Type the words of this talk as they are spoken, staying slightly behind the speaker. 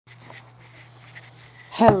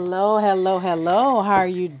Hello, hello, hello. How are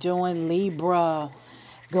you doing, Libra?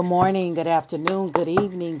 Good morning, good afternoon, good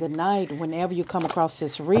evening, good night, whenever you come across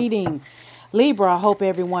this reading. Libra, I hope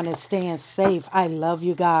everyone is staying safe. I love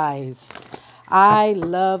you guys. I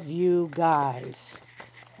love you guys.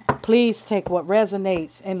 Please take what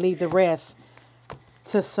resonates and leave the rest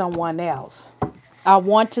to someone else. I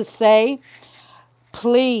want to say,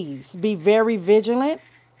 please be very vigilant.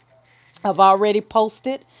 I've already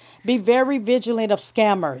posted. Be very vigilant of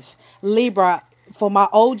scammers. Libra, for my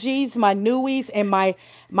OGs, my newies, and my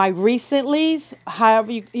recentlies,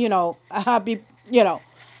 however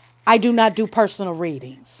I do not do personal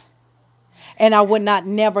readings. And I would not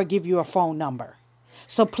never give you a phone number.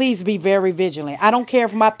 So please be very vigilant. I don't care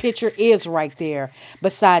if my picture is right there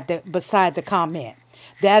beside the comment.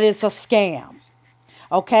 That is a scam.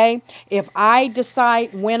 Okay? If I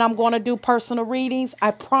decide when I'm going to do personal readings,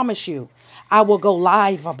 I promise you, I will go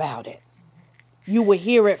live about it. You will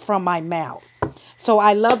hear it from my mouth. So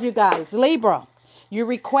I love you guys. Libra, you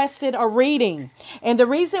requested a reading. And the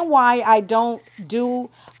reason why I don't do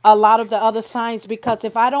a lot of the other signs, because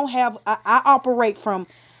if I don't have, I operate from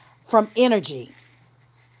energy.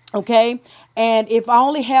 Okay. And if I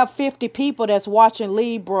only have 50 people that's watching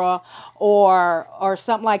Libra or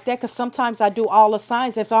something like that, because sometimes I do all the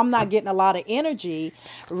signs. If I'm not getting a lot of energy,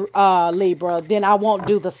 Libra, then I won't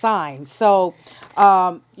do the signs. So,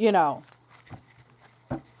 I'll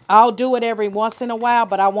do it every once in a while,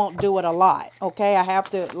 but I won't do it a lot. Okay. I have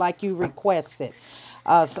to, like you requested.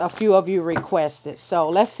 A few of you requested. So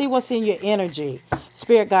let's see what's in your energy.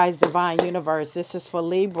 Spirit guides, divine universe. This is for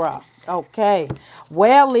Libra. Okay.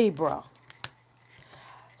 Well, Libra.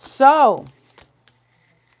 So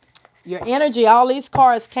your energy, all these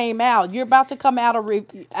cards came out. You're about to come out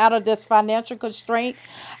of this financial constraint.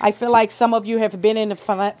 I feel like some of you have been in a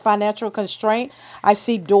financial constraint. I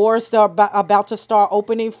see doors that are about to start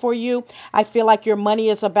opening for you. I feel like your money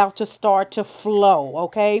is about to start to flow.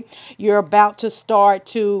 Okay. You're about to start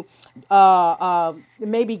to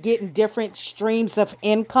maybe getting different streams of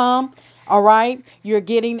income. All right. You're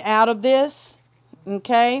getting out of this.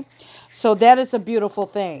 Okay. So that is a beautiful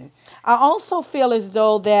thing. I also feel as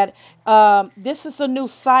though that this is a new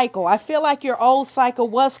cycle. I feel like your old cycle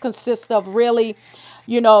was consist of really,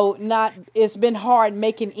 it's been hard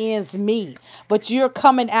making ends meet, but you're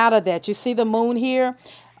coming out of that. You see the moon here?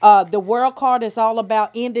 The world card is all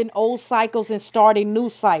about ending old cycles and starting new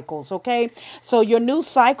cycles. Okay. So your new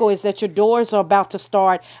cycle is that your doors are about to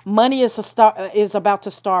start. Money is about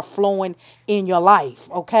to start flowing in your life.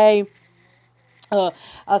 Okay.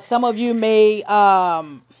 Some of you may,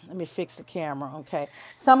 let me fix the camera. Okay.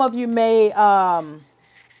 Some of you may,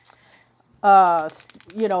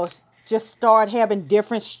 just start having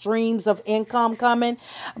different streams of income coming.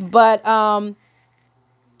 But,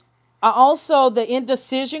 also, the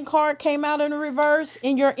indecision card came out in the reverse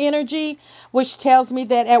in your energy, which tells me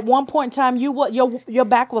that at one point in time, your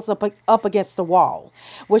back was up against the wall,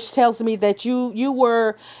 which tells me that you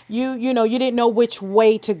didn't know which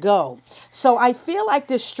way to go. So I feel like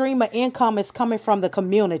this stream of income is coming from the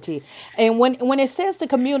community. And when it says the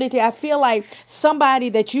community, I feel like somebody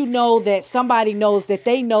that that somebody knows that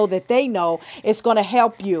they know is going to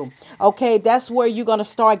help you. Okay, that's where you're going to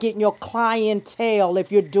start getting your clientele.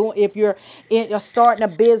 If you're starting a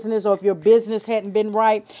business, or if your business hadn't been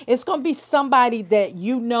right, it's going to be somebody that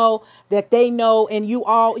that they know, and you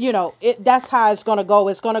all, that's how it's going to go.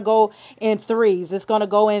 It's going to go in threes. It's going to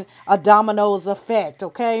go in a dominoes effect.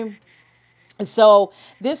 Okay. So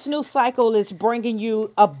this new cycle is bringing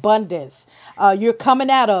you abundance. You're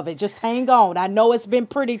coming out of it. Just hang on. I know it's been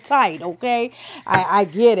pretty tight. Okay. I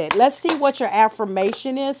get it. Let's see what your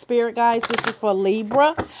affirmation is, spirit guys. This is for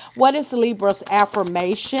Libra. What is Libra's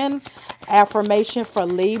affirmation? Affirmation for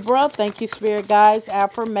Libra. Thank you, spirit guys.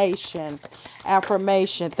 Affirmation.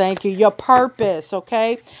 Thank you. Your purpose.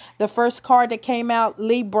 Okay. The first card that came out,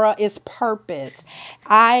 Libra, is purpose.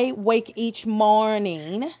 I wake each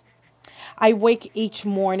morning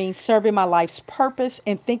serving my life's purpose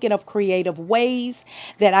and thinking of creative ways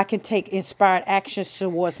that I can take inspired actions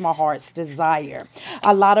towards my heart's desire.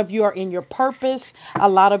 A lot of you are in your purpose. A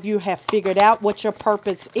lot of you have figured out what your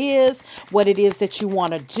purpose is, what it is that you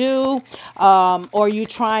want to do. Or you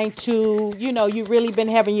trying to, you really been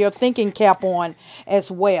having your thinking cap on as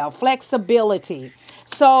well. Flexibility.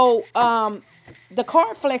 So, the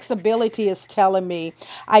card flexibility is telling me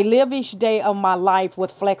I live each day of my life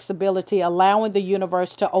with flexibility, allowing the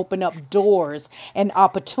universe to open up doors and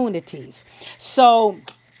opportunities. So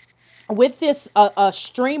with this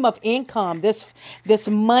stream of income, this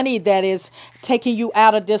money that is taking you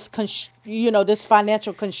out of this, this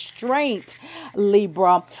financial constraint,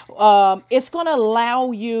 Libra. It's going to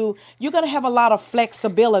allow you, you're going to have a lot of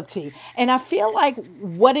flexibility. And I feel like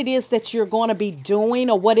what it is that you're going to be doing,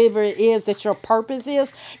 or whatever it is that your purpose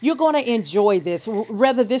is, you're going to enjoy this.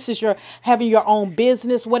 Whether this is your having your own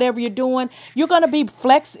business, whatever you're doing, you're going to be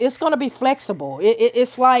it's going to be flexible.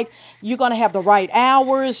 It's like you're going to have the right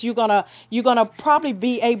hours. You're going to probably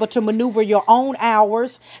be able to maneuver your own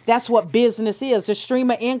hours. That's what business is. The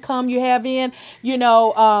stream of income you have in, you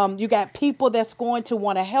got people that's going to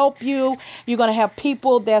want to help you. You're going to have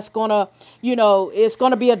people that's going to, it's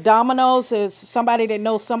going to be a dominoes. It's somebody that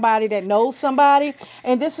knows somebody that knows somebody.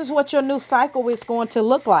 And this is what your new cycle is going to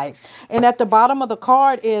look like. And at the bottom of the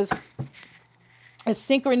card is a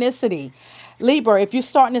synchronicity. Libra, if you're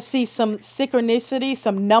starting to see some synchronicity,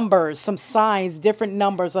 some numbers, some signs, different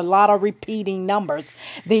numbers, a lot of repeating numbers,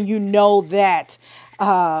 then you know that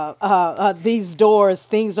these doors,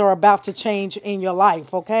 things are about to change in your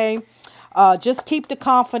life, okay? Just keep the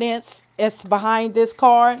confidence. It's behind this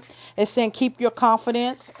card. It's saying keep your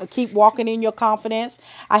confidence. Keep walking in your confidence.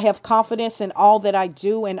 I have confidence in all that I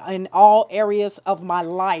do and in all areas of my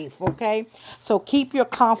life, okay? So keep your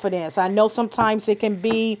confidence. I know sometimes it can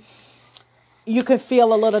be, you can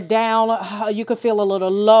feel a little down, you can feel a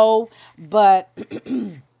little low, but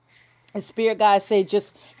and spirit guides say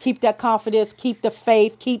just keep that confidence, keep the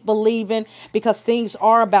faith, keep believing, because things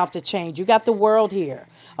are about to change. You got the world here.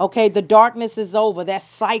 Okay, the darkness is over. That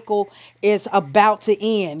cycle is about to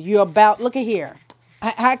end. You're about, look at here.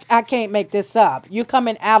 I can't make this up. You're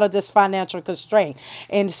coming out of this financial constraint.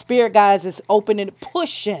 And spirit guides is opening,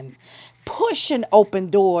 pushing open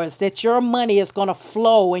doors that your money is going to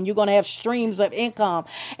flow and you're going to have streams of income.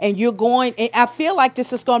 And I feel like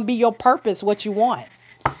this is going to be your purpose, what you want.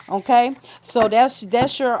 Okay, so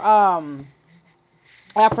that's your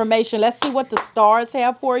affirmation. Let's see what the stars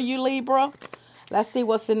have for you, Libra. Let's see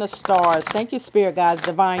what's in the stars. Thank you, spirit guides,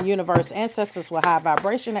 divine universe, ancestors with high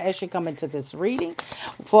vibration as you come into this reading.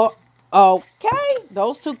 Okay,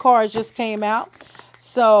 those two cards just came out.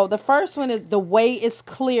 So the first one is the way is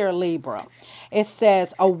clear, Libra. It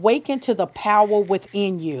says awaken to the power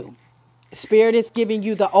within you. Spirit is giving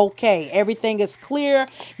you the okay. Everything is clear.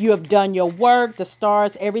 You have done your work. The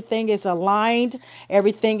stars, everything is aligned.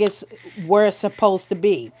 Everything is where it's supposed to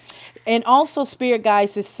be. And also spirit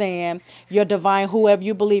guides is saying your divine, whoever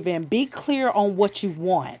you believe in, be clear on what you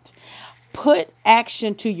want. Put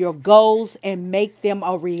action to your goals and make them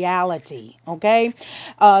a reality. Okay.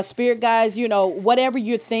 Spirit guides, whatever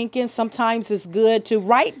you're thinking, sometimes it's good to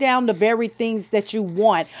write down the very things that you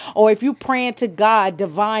want. Or if you're praying to God,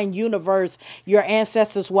 divine universe, your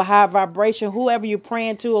ancestors with high vibration, whoever you're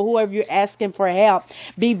praying to or whoever you're asking for help,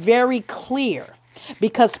 be very clear,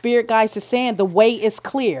 because spirit guides is saying the way is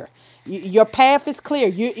clear. Your path is clear.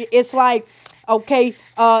 It's like, okay,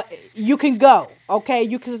 you can go. Okay,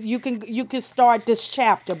 you can start this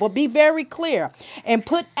chapter, but be very clear and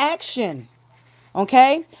put action.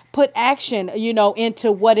 Okay, put action,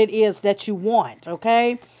 into what it is that you want.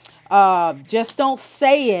 Okay, just don't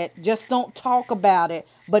say it, just don't talk about it,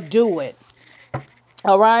 but do it.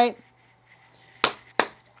 All right.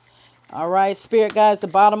 All right, spirit guides, the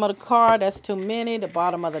bottom of the card. That's too many. The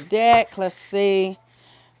bottom of the deck. Let's see.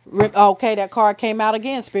 Okay, that card came out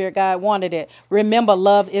again. Spirit guide wanted it. Remember,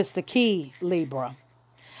 love is the key, Libra.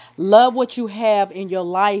 Love what you have in your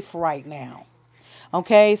life right now.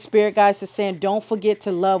 Okay, spirit guides is saying don't forget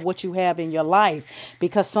to love what you have in your life,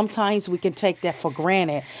 because sometimes we can take that for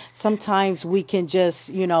granted. Sometimes we can just,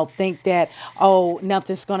 think that, oh,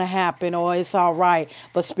 nothing's going to happen or it's all right.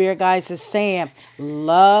 But spirit guides is saying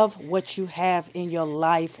love what you have in your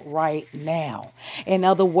life right now. In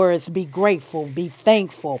other words, be grateful, be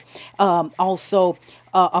thankful. Also,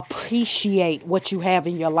 appreciate what you have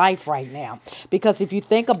in your life right now, because if you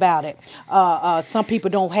think about it, some people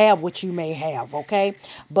don't have what you may have. Okay,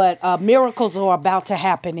 but miracles are about to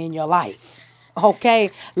happen in your life.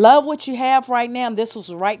 Okay, love what you have right now. This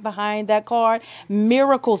was right behind that card.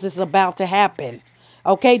 Miracles is about to happen.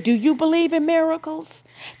 Okay, do you believe in miracles?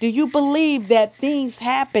 Do you believe that things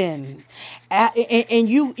happen? And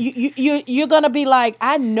you're going to be like,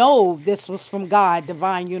 I know this was from God,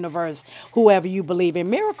 divine universe, whoever you believe in.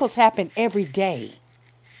 Miracles happen every day.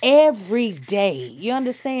 every day. You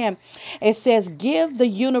understand? It says, give the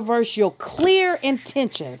universe your clear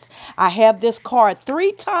intentions. I have this card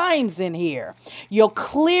 3 times in here. Your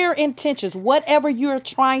clear intentions, whatever you're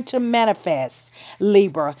trying to manifest,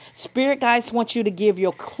 Libra. Spirit guides want you to give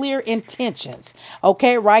your clear intentions.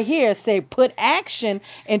 Okay, right here, say put action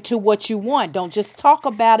into what you want. Don't just talk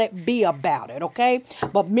about it, be about it. Okay,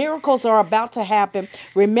 but miracles are about to happen.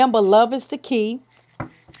 Remember, love is the key.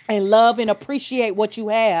 And love and appreciate what you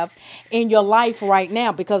have in your life right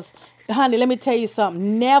now. Because, honey, let me tell you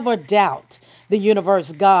something. Never doubt the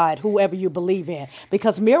universe, God, whoever you believe in.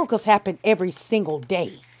 Because miracles happen every single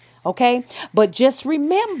day. Okay? But just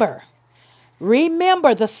remember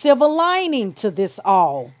the silver lining to this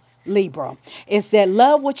all, Libra, is that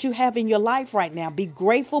love what you have in your life right now. Be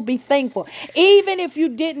grateful, be thankful. Even if you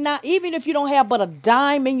don't have but a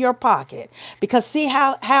dime in your pocket, because see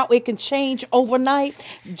how it can change overnight.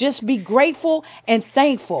 Just be grateful and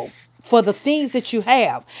thankful for the things that you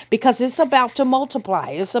have, because it's about to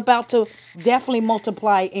multiply. It's about to definitely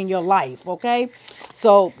multiply in your life. Okay.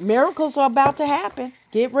 So miracles are about to happen.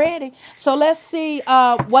 Get ready. So let's see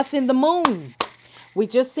what's in the moon. We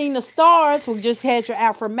just seen the stars. We just had your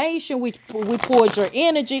affirmation. We poured your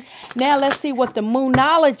energy. Now let's see what the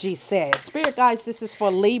moonology says. Spirit guides, this is for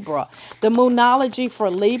Libra. The moonology for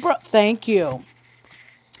Libra. Thank you.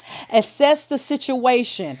 Assess the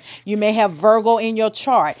situation. You may have Virgo in your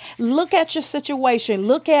chart. Look at your situation.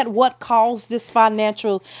 Look at what caused this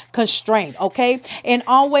financial constraint. Okay. And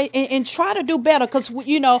always and try to do better. Because, when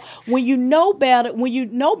you know better,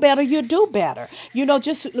 you do better.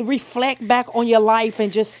 Just reflect back on your life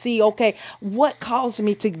and just see, okay, what caused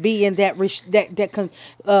me to be in that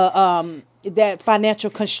financial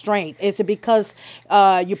constraint? Is it because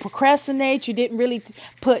you procrastinate? You didn't really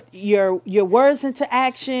put your words into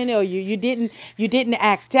action, or you didn't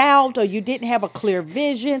act out, or you didn't have a clear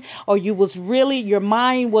vision, or your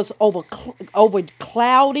mind was over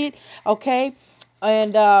clouded. Okay.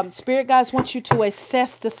 And Spirit guides want you to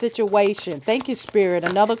assess the situation. Thank you, Spirit.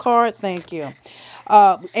 Another card. Thank you.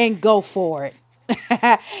 And go for it.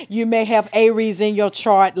 You may have Aries in your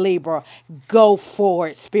chart, Libra. Go for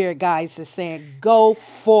it. Spirit guides is saying, go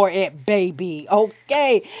for it, baby.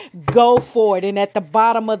 Okay, go for it. And at the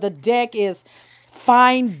bottom of the deck is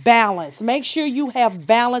find balance. Make sure you have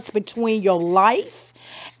balance between your life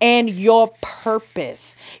and your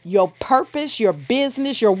purpose. Your purpose, your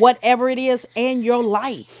business, your whatever it is, and your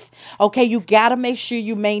life. Okay, you got to make sure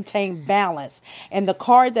you maintain balance. And the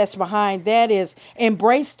card that's behind that is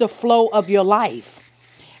embrace the flow of your life.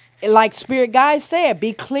 Like Spirit Guide said,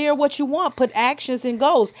 be clear what you want, put actions and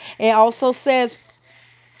goals. It also says,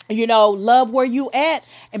 love where you at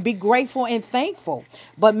and be grateful and thankful.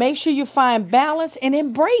 But make sure you find balance and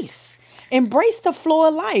embrace. Embrace the flow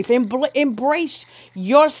of life. Embrace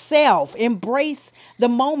yourself. Embrace the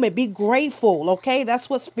moment. Be grateful. Okay, that's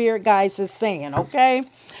what Spirit Guides is saying. Okay,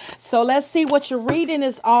 so let's see what your reading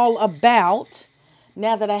is all about.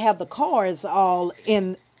 Now that I have the cards all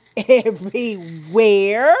in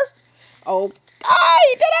everywhere. Okay,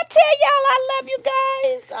 did I tell y'all I love you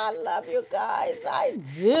guys? I love you guys.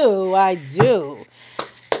 I do.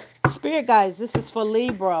 Spirit Guides, this is for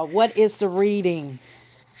Libra. What is the reading?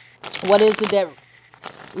 What is it that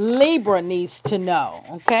Libra needs to know?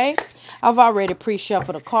 Okay. I've already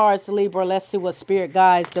pre-shuffled the cards, Libra. Let's see what Spirit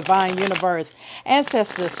Guides, Divine Universe,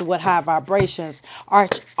 Ancestors with high vibrations,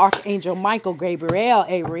 Archangel Michael, Gabriel,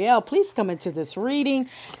 Ariel, please come into this reading.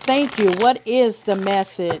 Thank you. What is the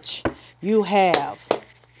message you have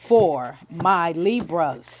for my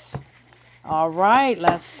Libras? All right.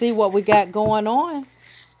 Let's see what we got going on.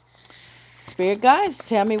 Spirit Guides,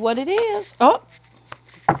 tell me what it is. Oh.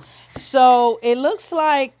 So it looks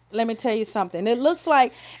like, let me tell you something. It looks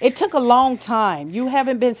like it took a long time. You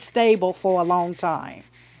haven't been stable for a long time.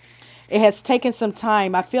 It has taken some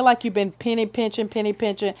time. I feel like you've been penny pinching.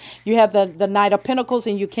 You have the Knight of Pentacles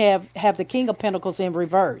and you have the King of Pentacles in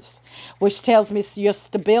reverse, which tells me your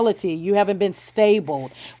stability. You haven't been stable,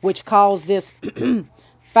 which caused this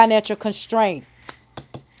financial constraint.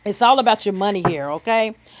 It's all about your money here,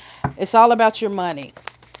 okay? It's all about your money.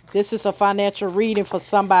 This is a financial reading for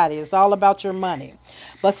somebody. It's all about your money.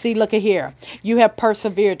 But see, look at here. You have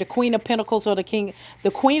persevered. The Queen of Pentacles or the King.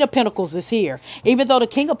 The Queen of Pentacles is here. Even though the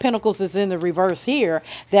King of Pentacles is in the reverse here,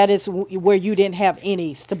 that is where you didn't have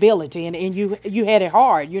any stability. And you had it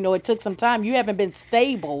hard. It took some time. You haven't been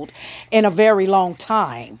stable in a very long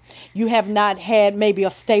time. You have not had maybe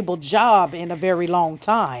a stable job in a very long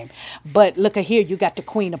time. But look at here. You got the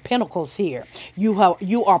Queen of Pentacles here. You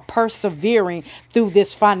are persevering through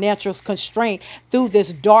this financial constraint, through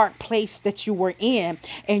this dark place that you were in.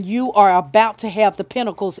 and you are about to have the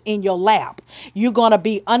pentacles in your lap. You're going to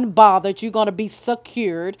be unbothered. You're going to be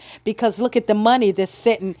secured because look at the money that's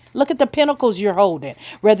sitting. Look at the pentacles you're holding.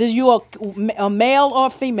 Whether you're a male or a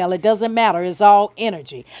female, it doesn't matter. It's all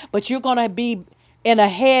energy. But you're going to be in a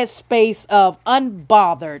headspace of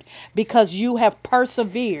unbothered because you have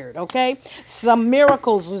persevered. Okay, some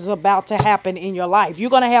miracles is about to happen in your life.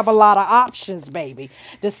 You're going to have a lot of options, baby.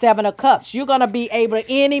 The 7 of Cups, you're going to be able to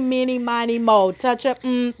any, mini, miny, mo, touch up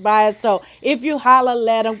by it. So if you holler,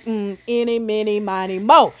 let them any, mini, miny,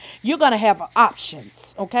 mo, you're going to have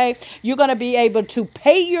options. Okay, you're going to be able to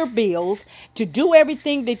pay your bills, to do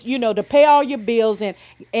everything that you know, to pay all your bills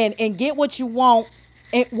and get what you want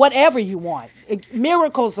and whatever you want.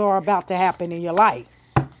 Miracles are about to happen in your life.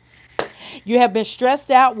 You have been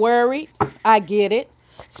stressed out, worried. I get it.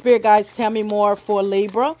 Spirit guides, tell me more for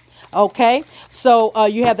Libra. Okay, so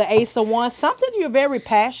you have the Ace of Wands, something you're very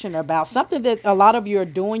passionate about, something that a lot of you are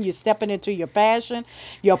doing. You're stepping into your passion,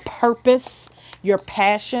 your purpose, your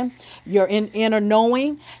passion, your inner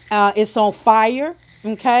knowing. It's on fire.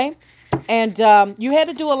 Okay. And you had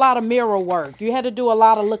to do a lot of mirror work. You had to do a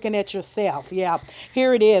lot of looking at yourself. Yeah,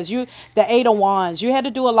 here it is. The 8 of Wands. You had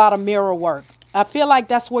to do a lot of mirror work. I feel like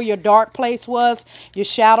that's where your dark place was, your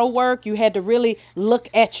shadow work. You had to really look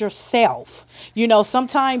at yourself. You know,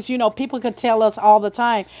 sometimes, you know, people could tell us all the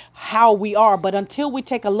time how we are, but until we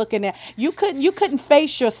take a look in there, you couldn't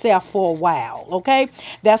face yourself for a while. Okay,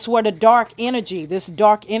 that's where the dark energy, this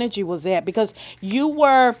dark energy was at, because you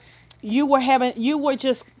were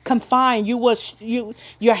just confined.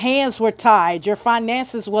 Your hands were tied. Your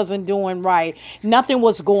finances wasn't doing right. Nothing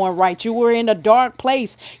was going right. You were in a dark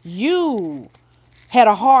place. You had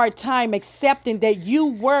a hard time accepting that you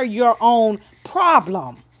were your own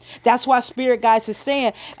problem. That's why Spirit Guides is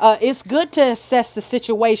saying it's good to assess the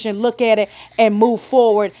situation, look at it, and move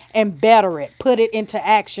forward and better it, put it into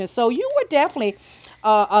action. So you were definitely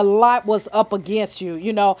a lot was up against you.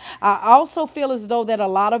 You know, I also feel as though that a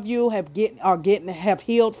lot of you have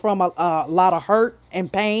healed from a lot of hurt and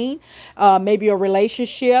pain, maybe a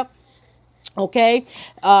relationship. Okay,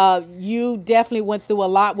 you definitely went through a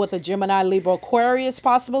lot with a Gemini, Libra, Aquarius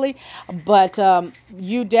possibly, but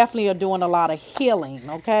you definitely are doing a lot of healing.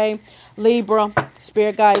 Okay, Libra,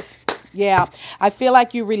 Spirit guys, yeah, I feel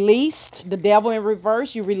like you released the devil in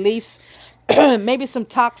reverse. You released maybe some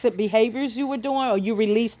toxic behaviors you were doing, or you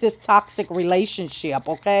released this toxic relationship.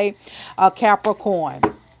 Okay, Capricorn.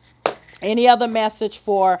 Any other message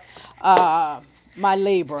for my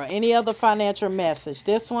Libra? Any other financial message?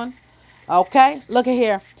 This one. Okay, look at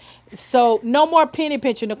here. So no more penny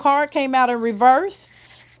pinching. The card came out in reverse.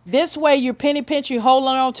 This way you're penny pinching, you're holding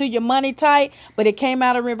on to your money tight, but it came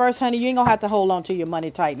out in reverse, honey. You ain't gonna have to hold on to your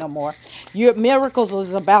money tight no more. Your miracles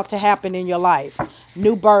is about to happen in your life.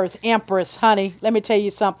 New birth, Empress, honey. Let me tell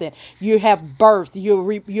you something. You have birth. You're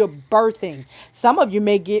birthing. Some of you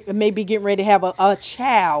may be getting ready to have a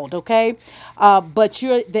child. Okay, but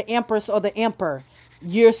you're the Empress or the Emperor.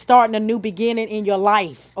 You're starting a new beginning in your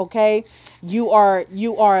life. Okay, you are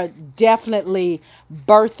definitely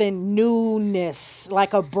birthing newness,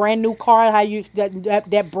 like a brand new car. How you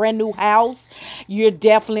that brand new house? You're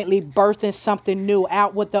definitely birthing something new.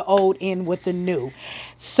 Out with the old, in with the new.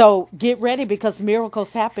 So get ready, because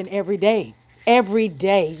miracles happen every day. Every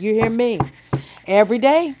day. You hear me? Every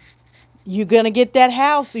day. You're going to get that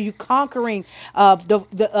house. So you're conquering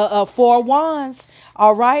the 4 of Wands.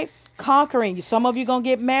 All right. Conquering. Some of you going to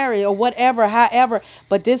get married or whatever, however.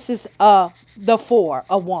 But this is the 4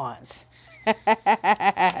 of Wands.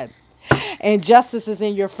 And justice is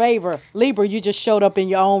in your favor. Libra, you just showed up in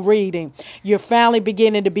your own reading. You're finally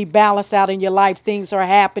beginning to be balanced out in your life. Things are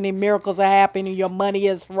happening. Miracles are happening. Your money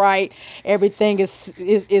is right. Everything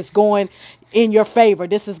is going in your favor.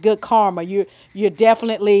 This is good karma. You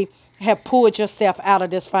definitely have pulled yourself out of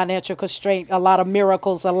this financial constraint. A lot of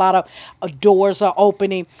miracles, a lot of doors are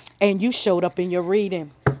opening, and you showed up in your reading.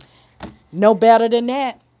 No better than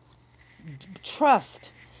that.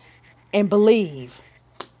 Trust and believe.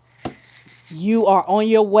 You are on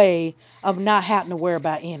your way of not having to worry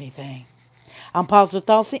about anything. I'm Positive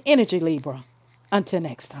Thoughts and Energy, Libra. Until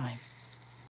next time.